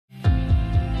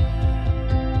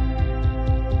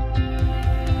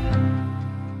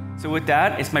with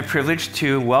that, it's my privilege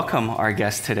to welcome our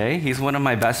guest today. He's one of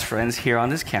my best friends here on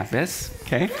this campus,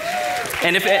 okay?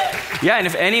 And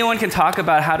if anyone can talk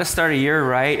about how to start a year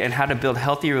right and how to build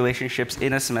healthy relationships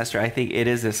in a semester, I think it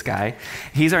is this guy.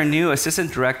 He's our new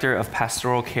Assistant Director of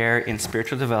Pastoral Care in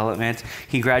Spiritual Development.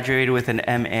 He graduated with an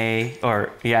MA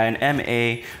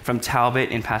from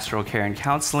Talbot in Pastoral Care and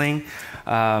Counseling.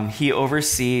 He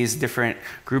oversees different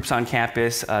groups on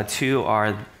campus. Two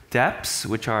are DEPs,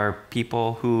 which are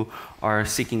people who are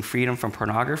seeking freedom from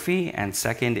pornography, and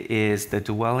second is the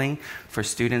dwelling for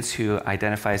students who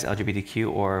identify as LGBTQ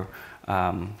or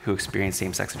who experience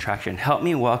same-sex attraction. Help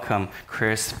me welcome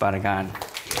Chris Barragan.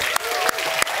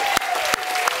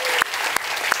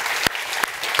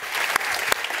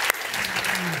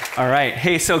 All right.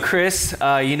 Hey, so Chris,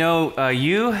 you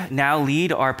now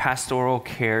lead our pastoral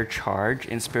care charge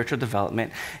in spiritual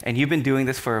development, and you've been doing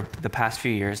this for the past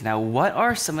few years. Now, what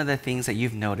are some of the things that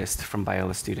you've noticed from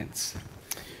Biola students?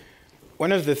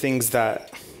 One of the things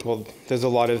there's a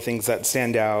lot of things that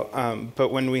stand out,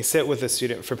 but when we sit with a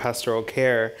student for pastoral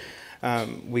care,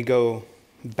 we go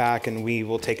back and we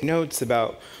will take notes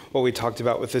about what we talked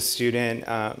about with the student,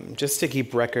 just to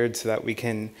keep record so that we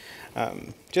can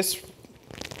just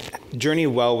journey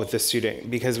well with the student,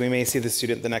 because we may see the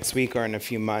student the next week or in a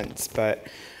few months, but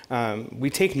we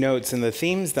take notes, and the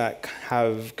themes that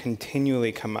have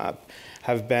continually come up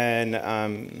have been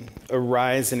a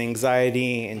rise in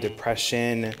anxiety and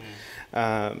depression,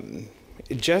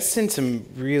 just in some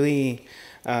really,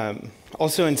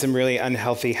 also in some really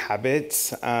unhealthy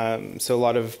habits. So a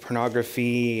lot of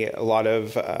pornography, a lot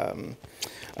of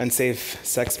unsafe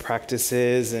sex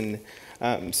practices, and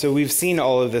so we've seen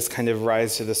all of this kind of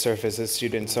rise to the surface as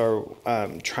students are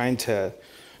trying to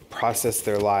process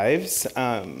their lives.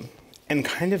 And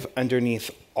kind of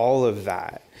underneath all of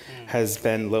that has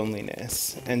been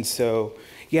loneliness. And so,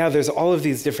 there's all of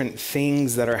these different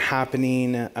things that are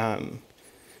happening.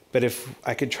 But if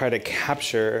I could try to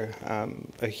capture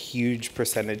a huge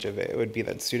percentage of it, it would be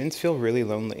that students feel really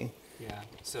lonely. Yeah.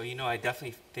 So, I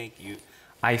definitely think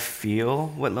I feel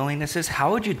what loneliness is.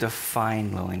 How would you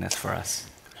define loneliness for us?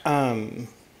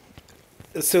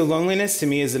 So loneliness to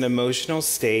me is an emotional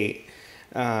state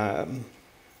and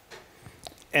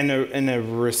a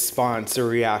response, a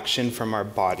reaction from our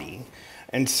body.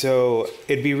 And so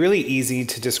it'd be really easy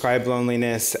to describe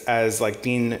loneliness as like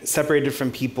being separated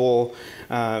from people.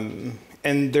 And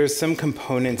there's some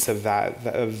components of that,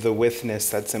 of the withness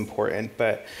that's important.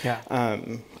 But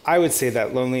I would say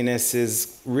that loneliness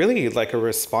is really like a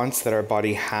response that our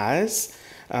body has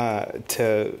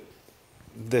to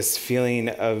this feeling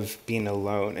of being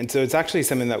alone. And so it's actually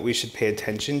something that we should pay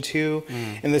attention to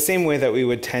in the same way that we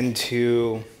would tend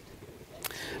to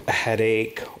a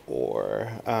headache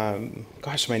or,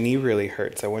 gosh, my knee really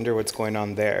hurts. I wonder what's going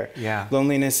on there. Yeah.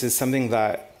 Loneliness is something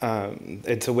that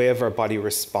it's a way of our body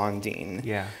responding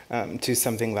to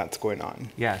something that's going on.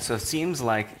 Yeah, so it seems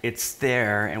like it's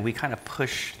there, and we kind of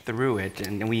push through it,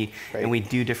 and we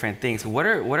do different things. What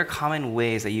are common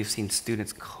ways that you've seen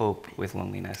students cope with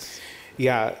loneliness?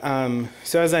 Yeah,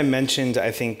 so as I mentioned,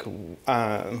 I think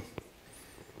the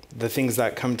things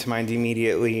that come to mind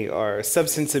immediately are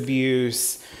substance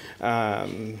abuse,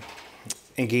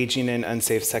 engaging in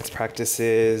unsafe sex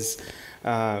practices,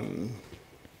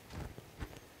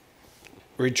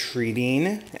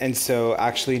 retreating, and so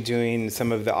actually doing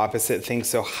some of the opposite things,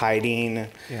 so hiding,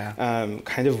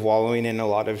 kind of wallowing in a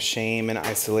lot of shame and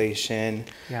isolation,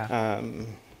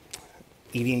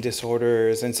 eating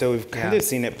disorders, and so we've kind of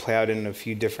seen it play out in a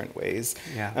few different ways.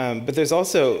 But there's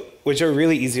also, which are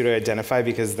really easy to identify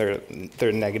because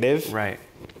they're negative. Right.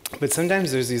 But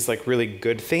sometimes there's these like really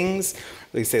good things,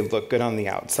 they say look good on the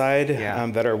outside,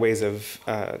 that are ways of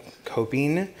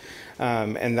coping,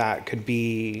 and that could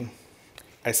be,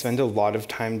 I spend a lot of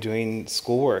time doing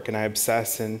schoolwork and I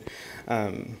obsess in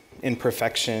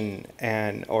perfection,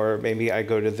 or maybe I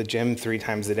go to the gym 3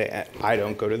 times a day. I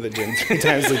don't go to the gym 3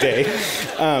 times a day.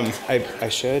 I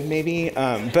should maybe,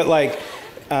 but like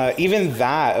even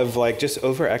that of like just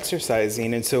over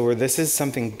exercising. And so where this is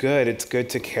something good, it's good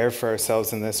to care for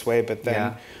ourselves in this way, but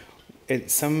then it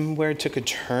somewhere took a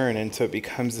turn, and so it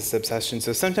becomes this obsession.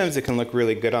 So sometimes it can look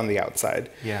really good on the outside.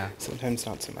 Sometimes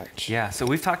not so much. So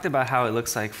we've talked about how it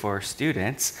looks like for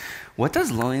students. What does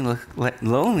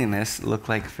loneliness look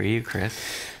like for you, Chris?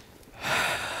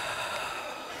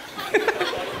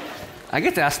 I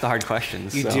get to ask the hard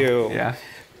questions. You do. Yeah.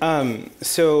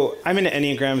 So I'm an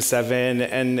Enneagram 7,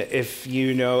 and if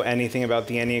you know anything about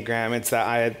the Enneagram, it's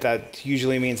that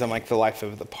usually means I'm like the life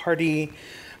of the party.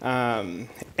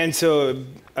 And so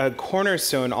a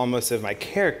cornerstone almost of my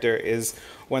character is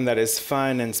one that is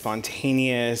fun and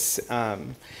spontaneous.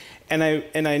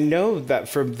 And I know that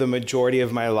for the majority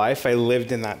of my life, I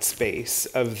lived in that space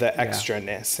of the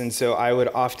extraness. And so I would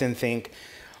often think,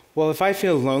 well, if I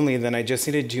feel lonely, then I just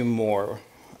need to do more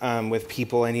with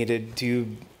people. I need to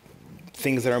do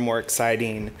things that are more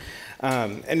exciting.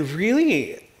 And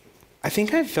really, I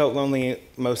think I've felt lonely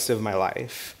most of my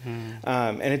life.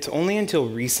 And it's only until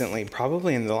recently,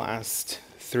 probably in the last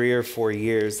 3 or 4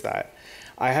 years, that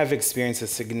I have experienced a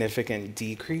significant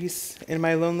decrease in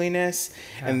my loneliness.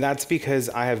 And that's because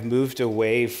I have moved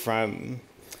away from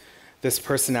this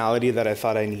personality that I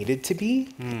thought I needed to be.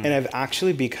 And I've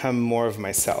actually become more of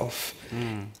myself.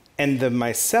 And the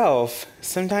myself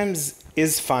sometimes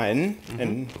is fun,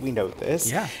 and we know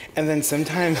this. Yeah. And then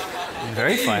sometimes...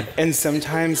 Very fun. And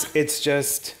sometimes it's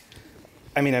just...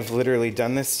 I mean, I've literally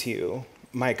done this to you.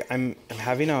 Mike, I'm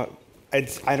having a...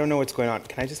 I don't know what's going on.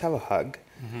 Can I just have a hug?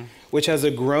 Which, as a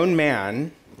grown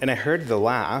man, and I heard the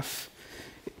laugh,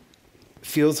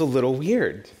 feels a little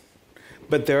weird.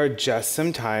 But there are just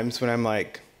some times when I'm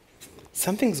like,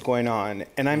 something's going on,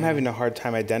 and I'm having a hard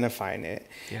time identifying it.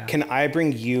 Can I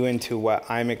bring you into what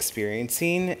I'm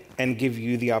experiencing and give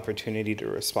you the opportunity to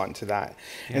respond to that?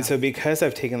 And so because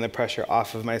I've taken the pressure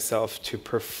off of myself to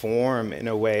perform in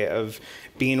a way of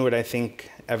being what I think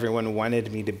everyone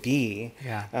wanted me to be,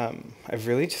 I've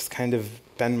really just kind of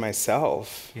been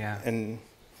myself. And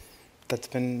that's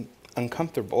been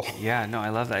uncomfortable. Yeah, no, I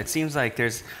love that. It seems like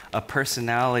there's a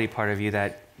personality part of you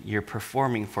that you're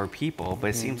performing for people, but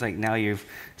it seems like now you've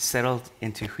settled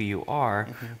into who you are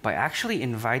by actually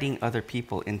inviting other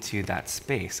people into that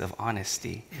space of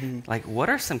honesty. Like, what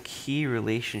are some key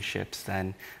relationships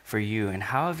then for you, and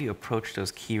how have you approached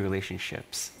those key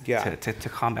relationships to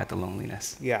combat the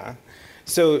loneliness?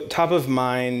 So top of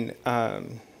mind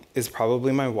is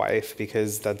probably my wife,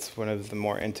 because that's one of the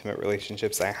more intimate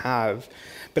relationships I have.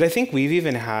 But I think we've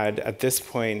even had, at this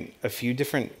point, a few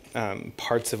different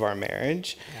parts of our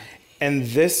marriage. And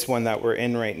this one that we're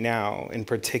in right now, in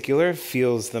particular,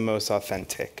 feels the most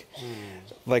authentic.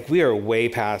 Like, we are way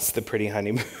past the pretty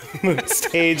honeymoon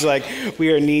stage. Like,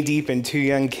 we are knee deep in 2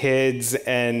 young kids,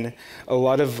 and a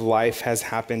lot of life has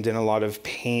happened and a lot of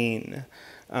pain.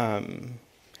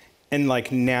 And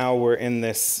like, now we're in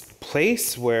this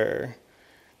place where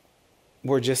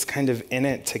we're just kind of in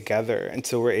it together. And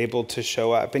so we're able to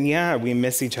show up. And yeah, we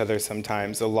miss each other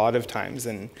sometimes, a lot of times,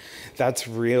 and that's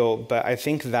real. But I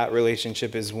think that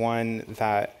relationship is one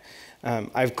that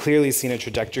I've clearly seen a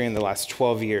trajectory in the last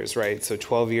 12 years, right? So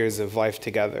 12 years of life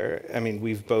together. I mean,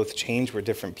 we've both changed. We're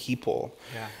different people.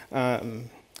 And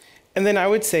then I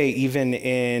would say, even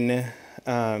in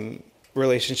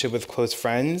relationship with close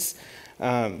friends,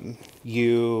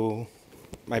 you,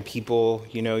 my people,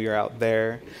 you know, you're out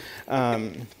there,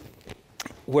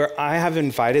 where I have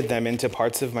invited them into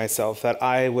parts of myself that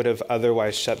I would have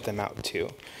otherwise shut them out to.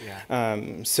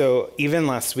 So even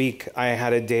last week, I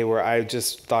had a day where I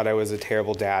just thought I was a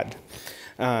terrible dad.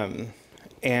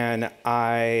 And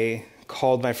I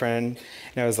called my friend,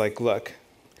 and I was like, look,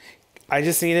 I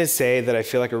just need to say that I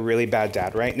feel like a really bad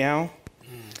dad right now.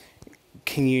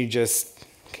 Can you just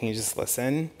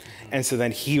listen? And so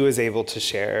then he was able to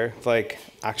share, like,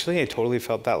 actually, I totally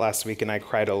felt that last week, and I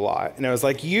cried a lot. And I was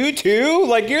like, you too?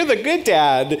 Like, you're the good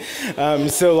dad.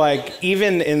 So like,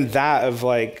 even in that of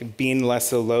like being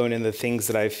less alone in the things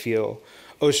that I feel,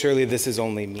 oh, surely this is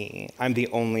only me. I'm the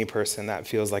only person that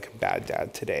feels like a bad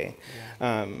dad today.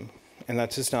 And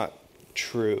that's just not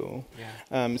true.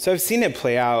 So I've seen it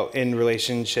play out in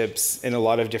relationships in a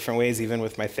lot of different ways, even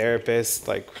with my therapist.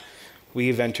 Like,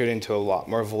 we've entered into a lot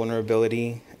more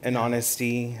vulnerability and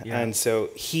honesty. And so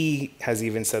he has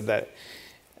even said that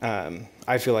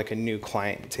I feel like a new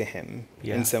client to him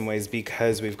in some ways,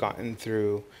 because we've gotten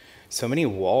through so many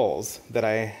walls that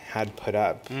I had put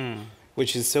up,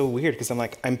 which is so weird, because I'm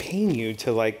like, I'm paying you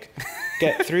to like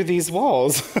get through these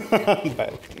walls.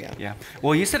 But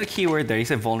Well, you said a key word there. You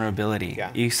said vulnerability.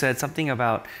 You said something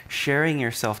about sharing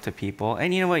yourself to people.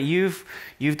 And you know what? You've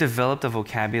developed a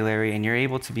vocabulary, and you're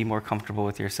able to be more comfortable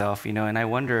with yourself, you know. And I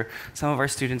wonder, some of our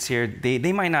students here,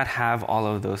 they might not have all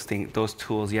of those things, those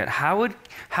tools yet.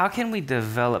 How can we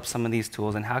develop some of these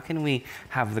tools, and how can we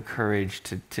have the courage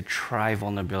to try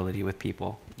vulnerability with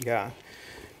people?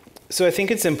 So I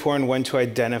think it's important, one, to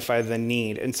identify the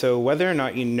need. And so whether or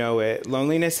not you know it,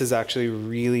 loneliness is actually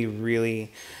really,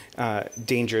 really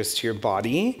dangerous to your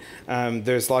body.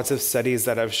 There's lots of studies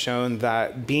that have shown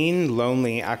that being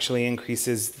lonely actually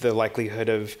increases the likelihood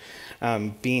of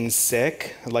being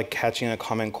sick, like catching a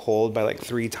common cold by like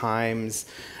 3 times.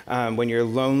 When you're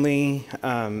lonely,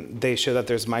 they show that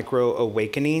there's micro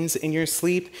awakenings in your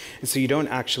sleep. And so you don't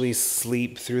actually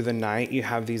sleep through the night. You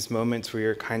have these moments where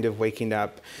you're kind of waking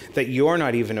up that you're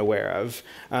not even aware of.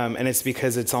 And it's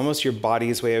because it's almost your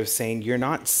body's way of saying you're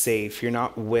not safe, you're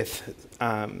not with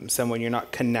someone, you're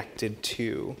not connected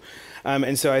to.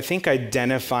 And so I think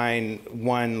identifying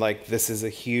one, like this is a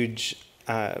huge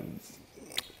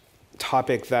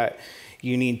topic that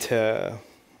you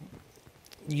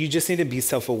just need to be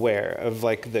self-aware of,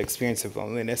 like the experience of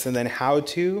loneliness. And then how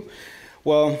to,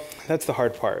 well, that's the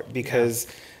hard part, because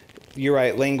you're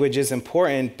right, language is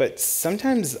important, but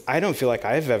sometimes I don't feel like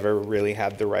I've ever really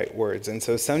had the right words. And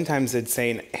so sometimes it's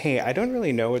saying, hey, I don't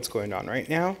really know what's going on right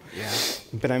now,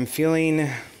 but I'm feeling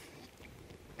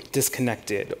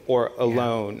disconnected or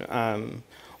alone,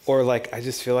 or like I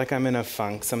just feel like I'm in a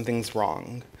funk, something's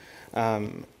wrong.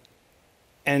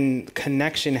 And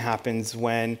connection happens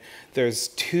when there's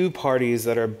 2 parties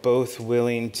that are both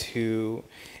willing to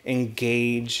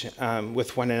engage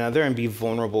with one another and be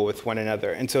vulnerable with one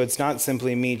another. And so it's not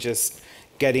simply me just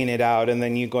getting it out and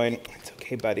then you going, it's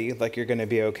okay, buddy, like you're going to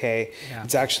be okay. Yeah.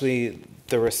 It's actually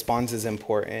the response is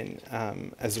important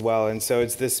as well. And so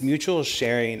it's this mutual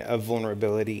sharing of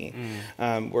vulnerability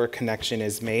where connection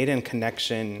is made, and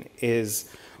connection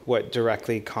is what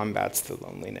directly combats the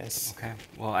loneliness. Okay.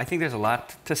 Well, I think there's a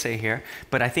lot to say here,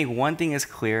 but I think one thing is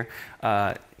clear.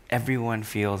 Everyone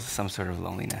feels some sort of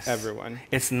loneliness. Everyone.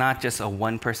 It's not just a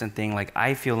one-person thing, like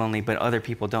I feel lonely, but other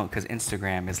people don't, because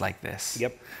Instagram is like this.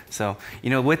 Yep. So,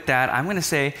 with that, I'm going to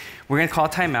say, we're going to call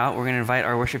time out. We're going to invite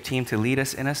our worship team to lead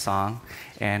us in a song,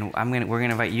 and we're going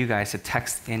to invite you guys to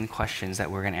text in questions that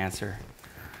we're going to answer.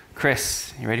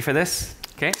 Chris, you ready for this?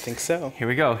 Okay. I think so. Here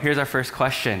we go. Here's our first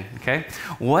question, okay?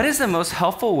 What is the most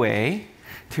helpful way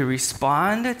to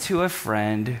respond to a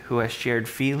friend who has shared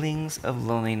feelings of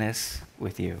loneliness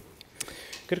with you?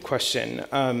 Good question.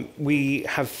 We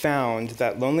have found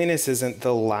that loneliness isn't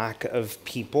the lack of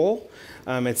people,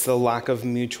 it's the lack of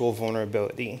mutual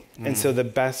vulnerability. And so the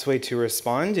best way to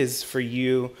respond is for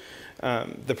you,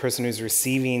 the person who's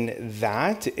receiving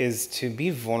that, is to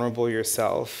be vulnerable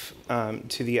yourself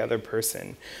to the other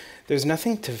person. There's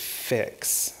nothing to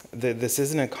fix. This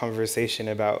isn't a conversation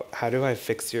about how do I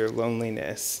fix your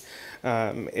loneliness.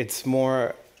 It's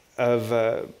more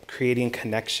of creating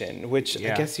connection, which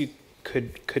I guess you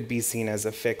could be seen as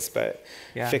a fix, but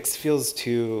fix feels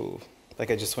too like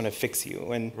I just want to fix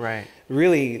you. And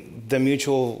really, the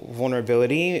mutual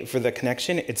vulnerability for the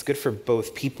connection, it's good for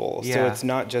both people. So it's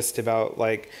not just about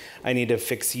like I need to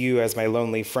fix you as my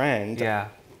lonely friend.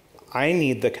 I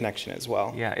need the connection as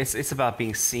well. Yeah, it's about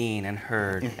being seen and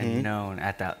heard and known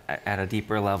at a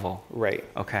deeper level. Right.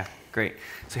 Okay, great.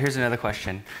 So here's another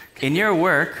question. In your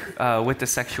work with the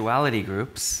sexuality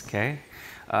groups, okay,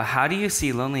 how do you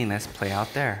see loneliness play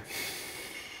out there?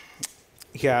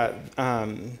 Yeah,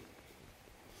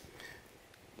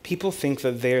 people think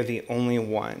that they're the only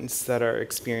ones that are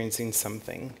experiencing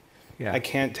something. I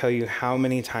can't tell you how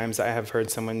many times I have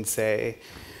heard someone say,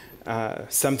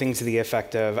 something to the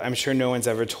effect of, I'm sure no one's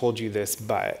ever told you this,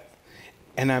 but,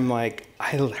 and I'm like,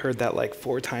 I heard that like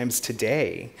 4 times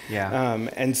today.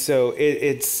 And so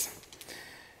it's,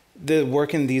 the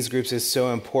work in these groups is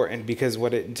so important because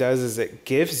what it does is it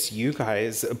gives you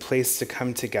guys a place to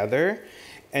come together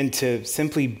and to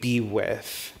simply be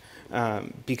with.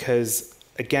 Because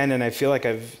again, and I feel like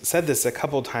I've said this a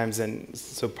couple times, and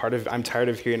so I'm tired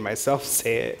of hearing myself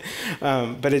say it,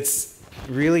 but it's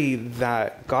really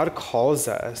that God calls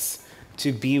us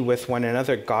to be with one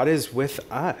another. God is with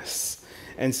us.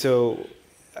 And so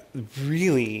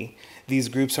really these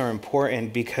groups are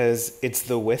important because it's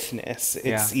the witness.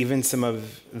 It's even some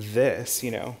of this,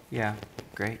 Yeah,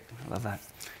 great. I love that.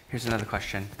 Here's another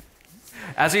question.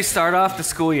 As we start off the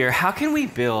school year, how can we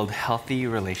build healthy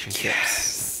relationships?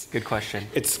 Yes. Good question.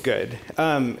 It's good.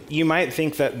 You might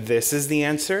think that this is the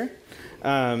answer.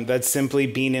 That simply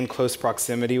being in close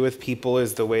proximity with people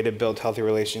is the way to build healthy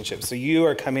relationships. So you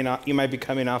might be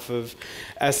coming off of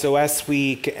SOS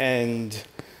week and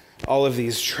all of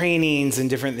these trainings and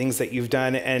different things that you've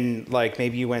done, and like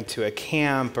maybe you went to a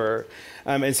camp or,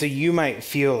 and so you might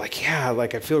feel like,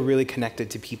 I feel really connected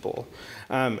to people.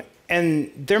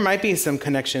 And there might be some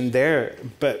connection there,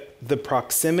 but the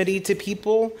proximity to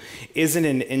people isn't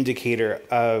an indicator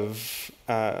of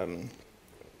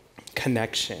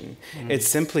connection. It's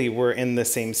simply we're in the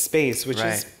same space, which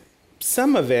is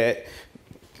some of it.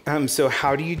 So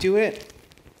how do you do it?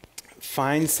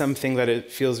 Find something that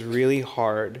it feels really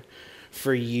hard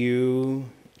for you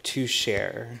to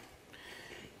share.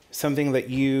 Something that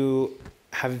you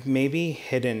have maybe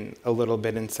hidden a little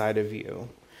bit inside of you,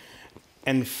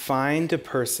 and find a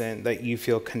person that you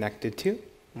feel connected to,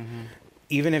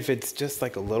 even if it's just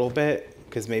like a little bit,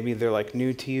 because maybe they're like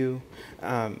new to you,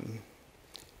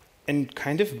 and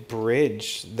kind of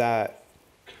bridge that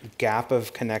gap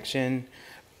of connection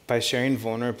by sharing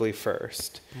vulnerably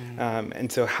first.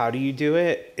 And so how do you do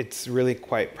it? It's really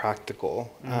quite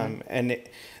practical. And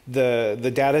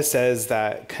the data says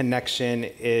that connection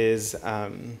is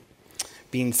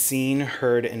being seen,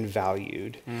 heard, and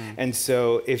valued. And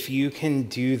so if you can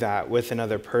do that with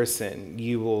another person,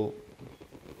 you will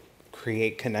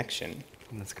create connection.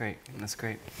 That's great. That's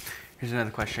great. Here's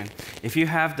another question. If you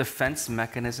have defense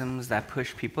mechanisms that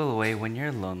push people away when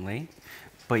you're lonely,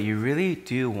 but you really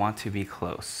do want to be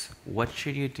close, what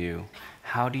should you do?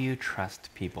 How do you trust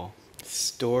people?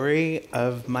 Story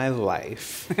of my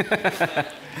life.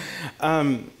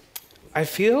 I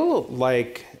feel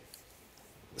like,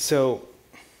 so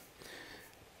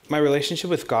my relationship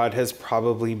with God has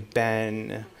probably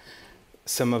been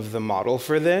some of the model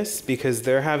for this, because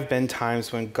there have been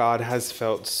times when God has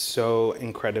felt so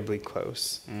incredibly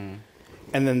close. And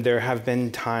then there have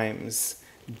been times,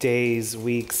 days,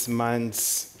 weeks,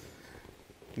 months,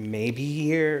 maybe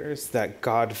years, that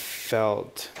God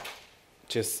felt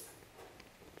just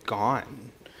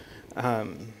gone.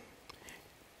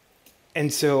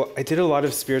 And so I did a lot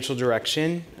of spiritual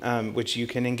direction, which you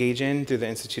can engage in through the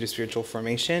Institute of Spiritual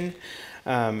Formation,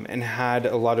 and had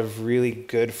a lot of really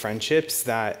good friendships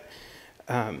that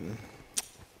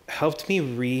helped me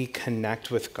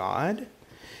reconnect with God.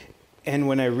 And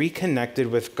when I reconnected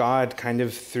with God kind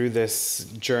of through this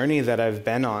journey that I've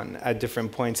been on at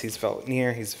different points, he's felt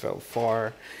near, he's felt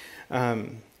far.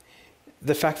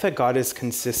 The fact that God is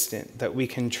consistent, that we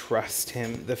can trust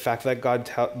him, the fact that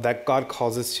God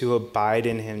calls us to abide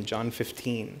in him, John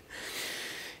 15,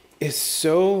 is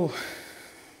so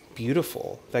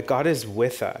beautiful, that God is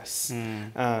with us.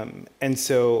 And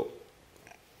so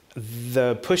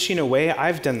the pushing away,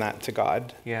 I've done that to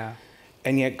God. Yeah.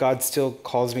 And yet God still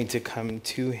calls me to come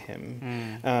to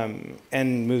him,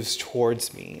 and moves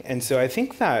towards me. And so I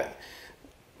think that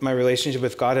my relationship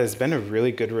with God has been a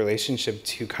really good relationship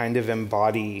to kind of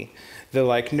embody the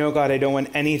like, no, God, I don't want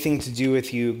anything to do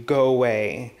with you, go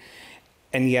away.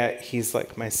 And yet he's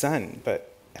like, my son,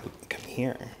 but come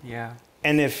here. Yeah.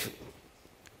 And that's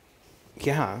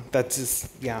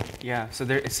just, Yeah. So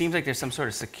it seems like there's some sort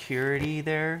of security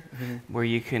there, where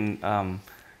you can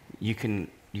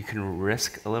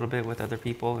risk a little bit with other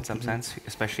people in some sense,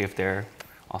 especially if they're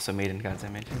also made in God's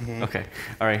image. Okay.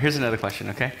 All right. Here's another question.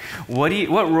 Okay.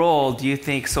 What role do you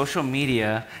think social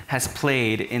media has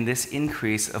played in this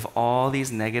increase of all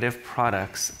these negative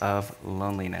products of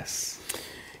loneliness?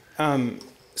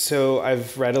 So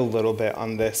I've read a little bit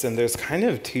on this, and there's kind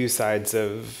of two sides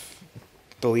of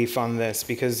belief on this,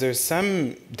 because there's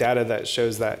some data that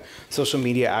shows that social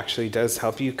media actually does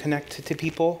help you connect to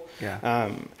people.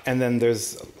 Yeah. And then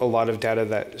there's a lot of data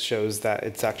that shows that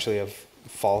it's actually a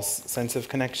false sense of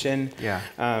connection. Yeah.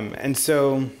 And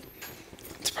so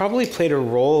it's probably played a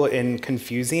role in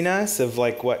confusing us of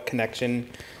like what connection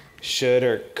should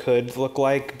or could look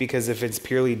like, because if it's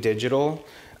purely digital,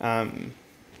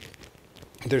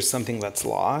 there's something that's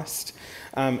lost.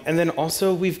 And then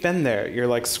also we've been there. You're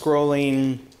like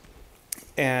scrolling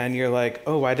and you're like,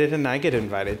 oh, why didn't I get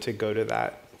invited to go to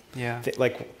that? Yeah.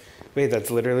 Like, wait, that's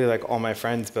literally like all my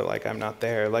friends, but like I'm not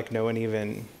there. Like no one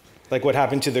even, like what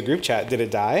happened to the group chat? Did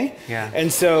it die? Yeah.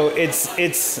 And so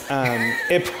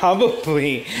it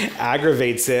probably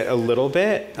aggravates it a little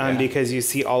bit, because you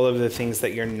see all of the things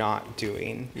that you're not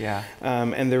doing. Yeah.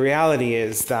 And the reality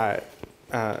is that,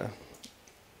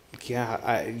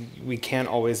 we can't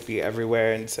always be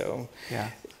everywhere. And so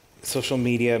social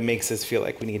media makes us feel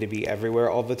like we need to be everywhere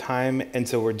all the time. And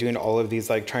so we're doing all of these,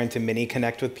 like trying to mini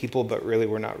connect with people, but really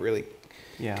we're not really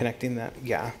connecting that.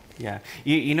 Yeah. Yeah.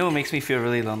 You know what makes me feel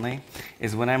really lonely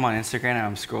is when I'm on Instagram and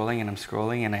I'm scrolling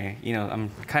and I'm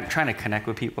kind of trying to connect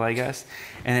with people, I guess.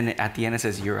 And then at the end it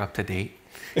says, you're up to date.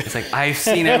 It's like, I've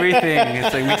seen everything.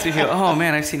 It's like, makes me feel, oh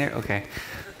man, I've seen it. Okay.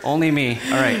 Only me.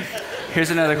 All right. Here's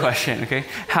another question, okay?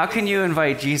 How can you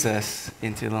invite Jesus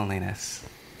into loneliness?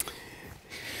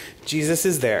 Jesus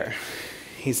is there.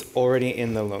 He's already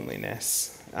in the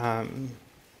loneliness. I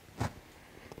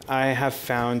have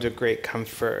found a great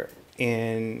comfort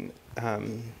in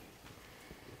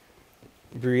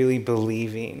really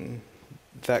believing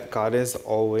that God is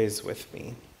always with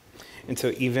me. And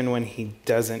so even when he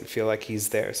doesn't feel like he's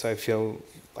there, so I feel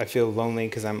lonely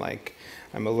because I'm like,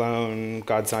 I'm alone,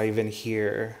 God's not even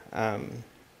here.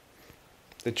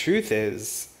 The truth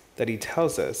is that he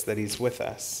tells us that he's with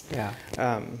us. Yeah.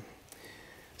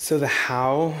 So the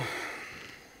how,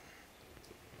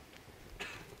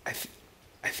 I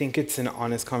think it's an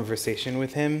honest conversation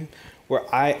with him where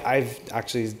I've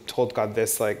actually told God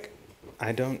this, like,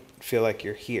 I don't feel like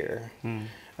you're here.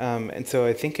 And so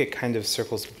I think it kind of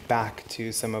circles back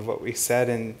to some of what we said,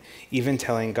 and even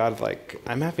telling God, like,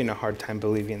 I'm having a hard time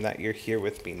believing that you're here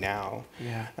with me now.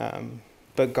 Yeah.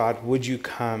 But God, would you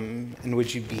come and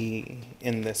would you be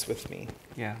in this with me?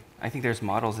 Yeah. I think there's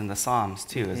models in the Psalms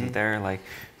too, isn't there? Like,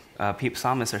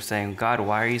 psalmists are saying, God,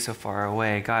 why are you so far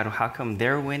away? God, how come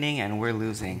they're winning and we're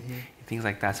losing? Things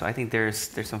like that. So I think there's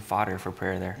some fodder for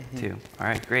prayer there too. All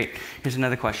right, great. Here's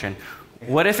another question.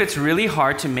 What if it's really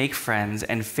hard to make friends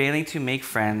and failing to make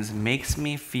friends makes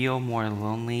me feel more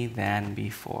lonely than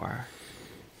before?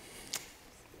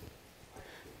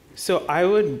 So I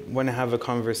would want to have a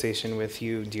conversation with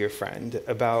you, dear friend,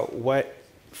 about what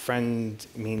friend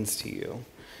means to you.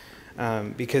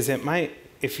 Because it might,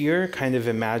 if you're kind of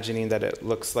imagining that it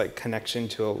looks like connection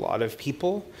to a lot of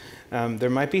people, there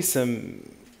might be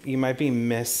you might be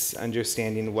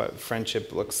misunderstanding what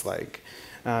friendship looks like.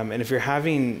 And if you're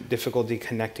having difficulty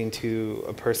connecting to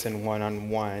a person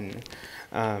one-on-one,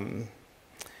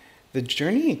 the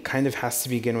journey kind of has to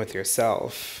begin with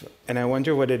yourself. And I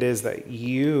wonder what it is that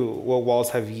what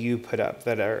walls have you put up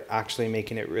that are actually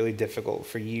making it really difficult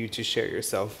for you to share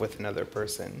yourself with another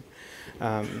person.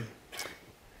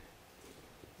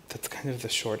 That's kind of the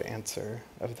short answer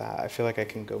of that. I feel like I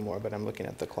can go more, but I'm looking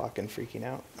at the clock and freaking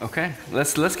out. Okay,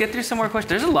 let's get through some more questions.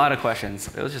 There's a lot of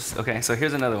questions. It was just, okay, so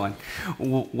here's another one.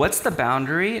 What's the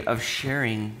boundary of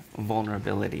sharing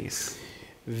vulnerabilities?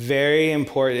 Very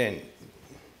important.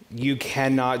 You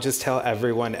cannot just tell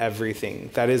everyone everything.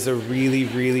 That is a really,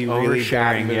 really, really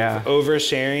bad move. Yeah.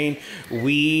 Oversharing.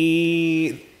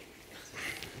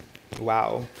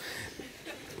 Wow.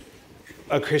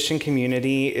 A Christian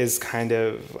community is kind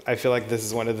of, I feel like this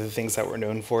is one of the things that we're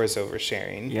known for is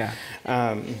oversharing. Yeah.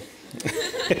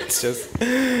 It's just,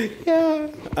 yeah.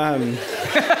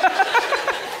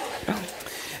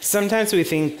 Sometimes we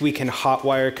think we can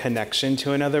hotwire connection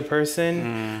to another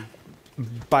person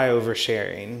by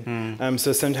oversharing.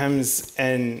 So sometimes,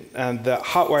 and the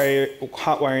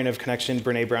hotwiring of connection,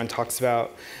 Brene Brown talks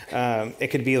about, it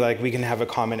could be like we can have a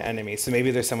common enemy. So maybe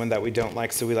there's someone that we don't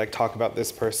like, so we like talk about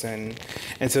this person.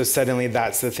 And so suddenly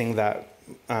that's the thing that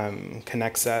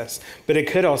connects us. But it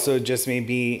could also just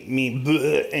maybe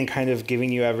me and kind of giving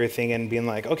you everything and being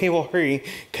like, okay, well, hurry,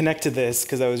 connect to this,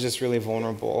 because I was just really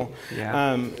vulnerable.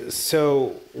 Yeah.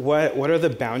 So what are the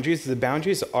boundaries? The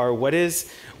boundaries are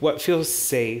what feels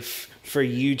safe for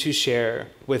you to share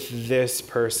with this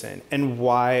person, and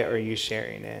why are you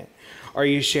sharing it? Are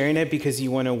you sharing it because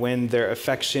you want to win their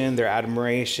affection, their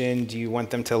admiration? Do you want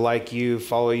them to like you,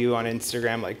 follow you on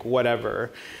Instagram, like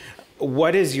whatever?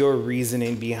 What is your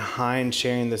reasoning behind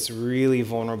sharing this really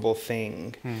vulnerable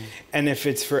thing? And if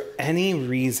it's for any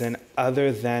reason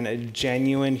other than a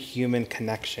genuine human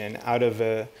connection out of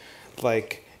a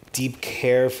deep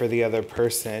care for the other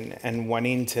person and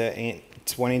wanting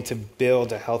to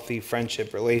build a healthy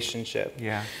friendship relationship,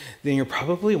 then you're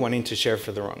probably wanting to share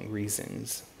for the wrong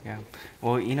reasons. Yeah.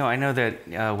 Well, I know that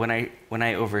when I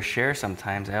overshare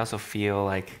sometimes, I also feel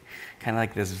like kind of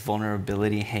like this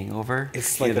vulnerability hangover.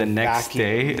 It's like the next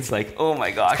day. It's like, oh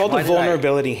my gosh. It's called the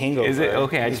vulnerability hangover. Is it?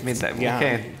 Okay, I just made that. Yeah.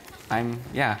 Okay. I'm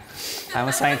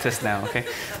a scientist now. Okay.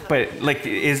 But like,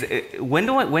 when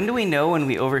do we know when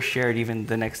we overshared even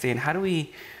the next day, and how do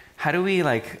we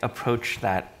like approach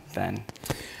that then?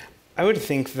 I would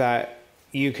think that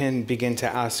you can begin to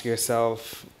ask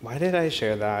yourself, why did I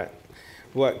share that?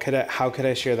 How could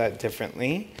I share that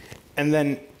differently? And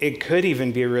then it could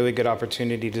even be a really good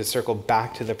opportunity to circle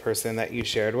back to the person that you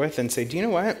shared with and say, do you know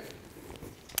what?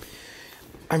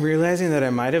 I'm realizing that I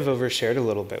might have overshared a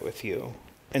little bit with you.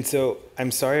 And so I'm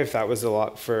sorry if that was a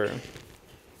lot for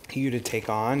you to take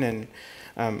on, and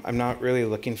I'm not really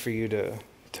looking for you to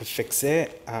fix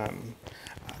it.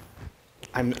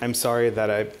 I'm sorry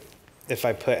that if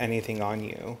I put anything on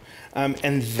you.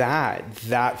 And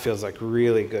that feels like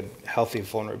really good, healthy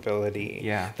vulnerability.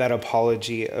 Yeah. That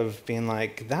apology of being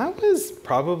like, that was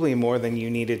probably more than you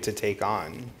needed to take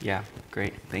on. Yeah,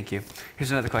 great, thank you.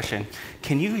 Here's another question.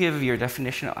 Can you give your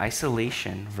definition of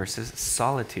isolation versus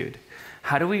solitude?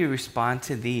 How do we respond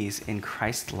to these in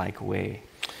Christ-like way?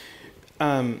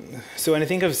 So when I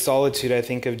think of solitude, I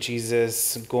think of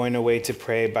Jesus going away to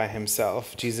pray by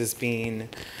himself, Jesus being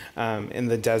in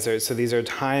the desert. So these are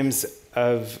times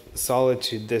of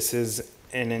solitude. This is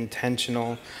an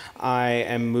intentional, I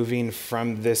am moving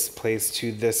from this place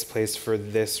to this place for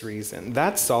this reason.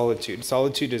 That's solitude.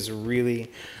 Solitude is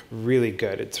really, really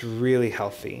good. It's really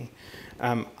healthy.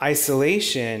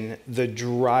 Isolation, the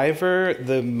driver,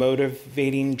 the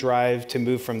motivating drive to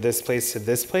move from this place to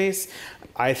this place,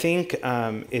 I think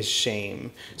is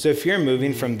shame. So if you're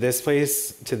moving from this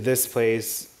place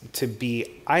to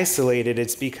be isolated,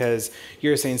 it's because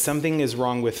you're saying something is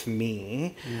wrong with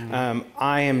me.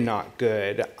 I am not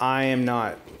good. I am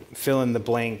not fill in the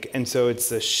blank. And so it's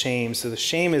the shame. So the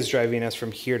shame is driving us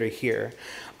from here to here.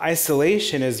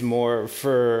 Isolation is more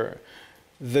for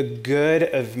the good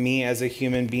of me as a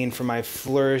human being, for my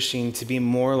flourishing, to be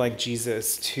more like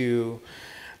Jesus, to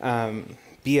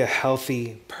be a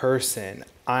healthy person.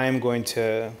 I'm going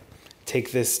to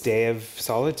take this day of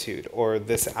solitude or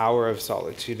this hour of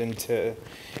solitude and to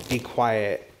be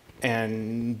quiet.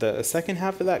 And the second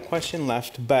half of that question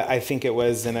left, but I think it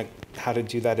was how to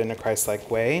do that in a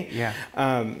Christ-like way. Yeah.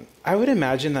 I would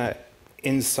imagine that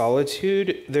in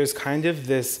solitude, there's kind of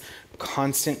this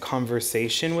constant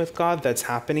conversation with God that's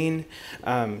happening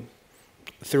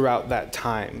throughout that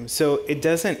time. So it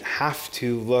doesn't have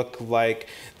to look like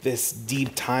this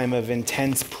deep time of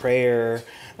intense prayer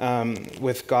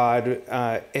with God.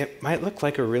 It might look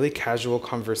like a really casual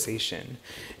conversation.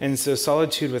 And so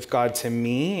solitude with God, to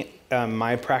me,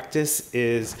 my practice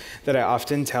is that I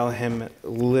often tell him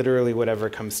literally whatever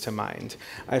comes to mind.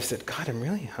 I've said, God, I'm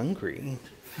really hungry.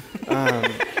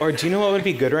 Or do you know what would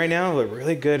be good right now? A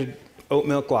really good oat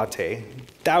milk latte.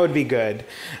 That would be good.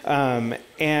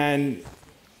 And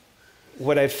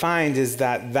what I find is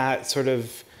that sort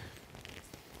of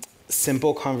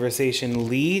simple conversation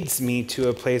leads me to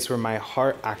a place where my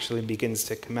heart actually begins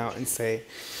to come out and say,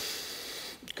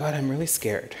 God, I'm really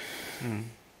scared.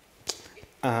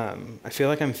 I feel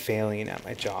like I'm failing at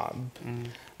my job.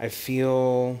 I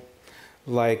feel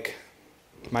like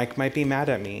Mike might be mad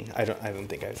at me. I don't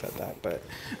think I said that, but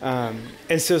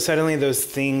and so suddenly those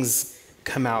things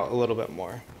come out a little bit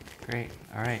more. Great.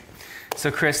 All right.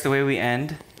 So Chris, the way we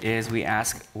end is we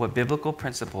ask, what biblical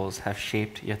principles have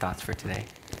shaped your thoughts for today?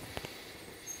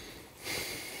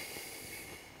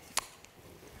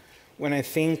 When I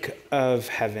think of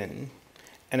heaven,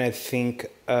 and I think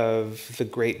of the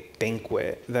great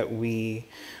banquet that we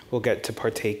will get to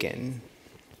partake in,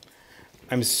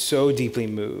 I'm so deeply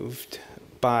moved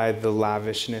by the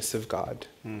lavishness of God,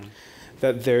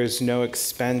 that there's no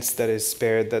expense that is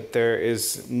spared, that there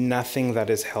is nothing that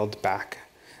is held back,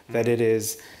 that it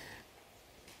is,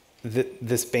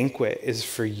 this banquet is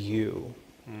for you.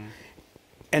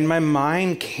 And my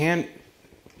mind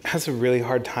has a really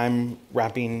hard time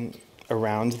wrapping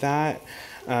around that,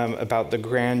 about the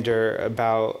grandeur,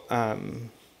 about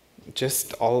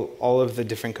just all of the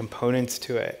different components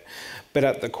to it. But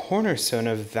at the cornerstone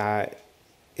of that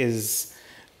is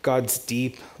God's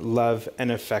deep love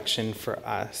and affection for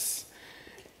us.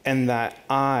 And that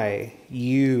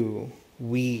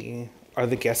we are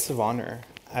the guests of honor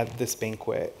at this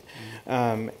banquet.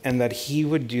 And that he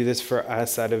would do this for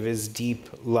us out of his deep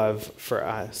love for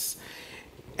us.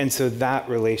 And so that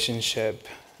relationship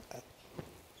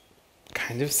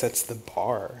kind of sets the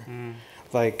bar.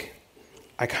 Like,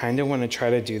 I kind of want to try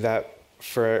to do that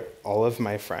for all of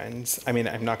my friends. I mean,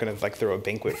 I'm not going to like throw a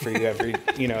banquet for you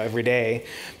every day,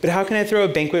 but how can I throw a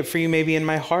banquet for you maybe in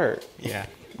my heart? Yeah.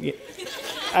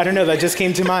 I don't know, that just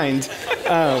came to mind.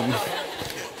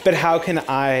 But how can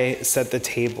I set the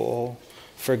table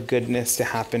for goodness to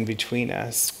happen between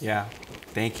us? Yeah.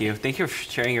 Thank you. Thank you for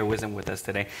sharing your wisdom with us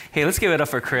today. Hey, let's give it up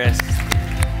for Chris.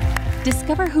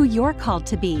 Discover who you're called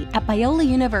to be at Biola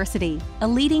University, a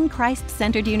leading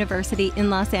Christ-centered university in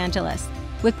Los Angeles,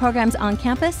 with programs on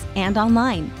campus and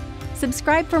online.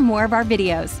 Subscribe for more of our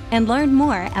videos and learn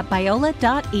more at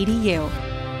biola.edu.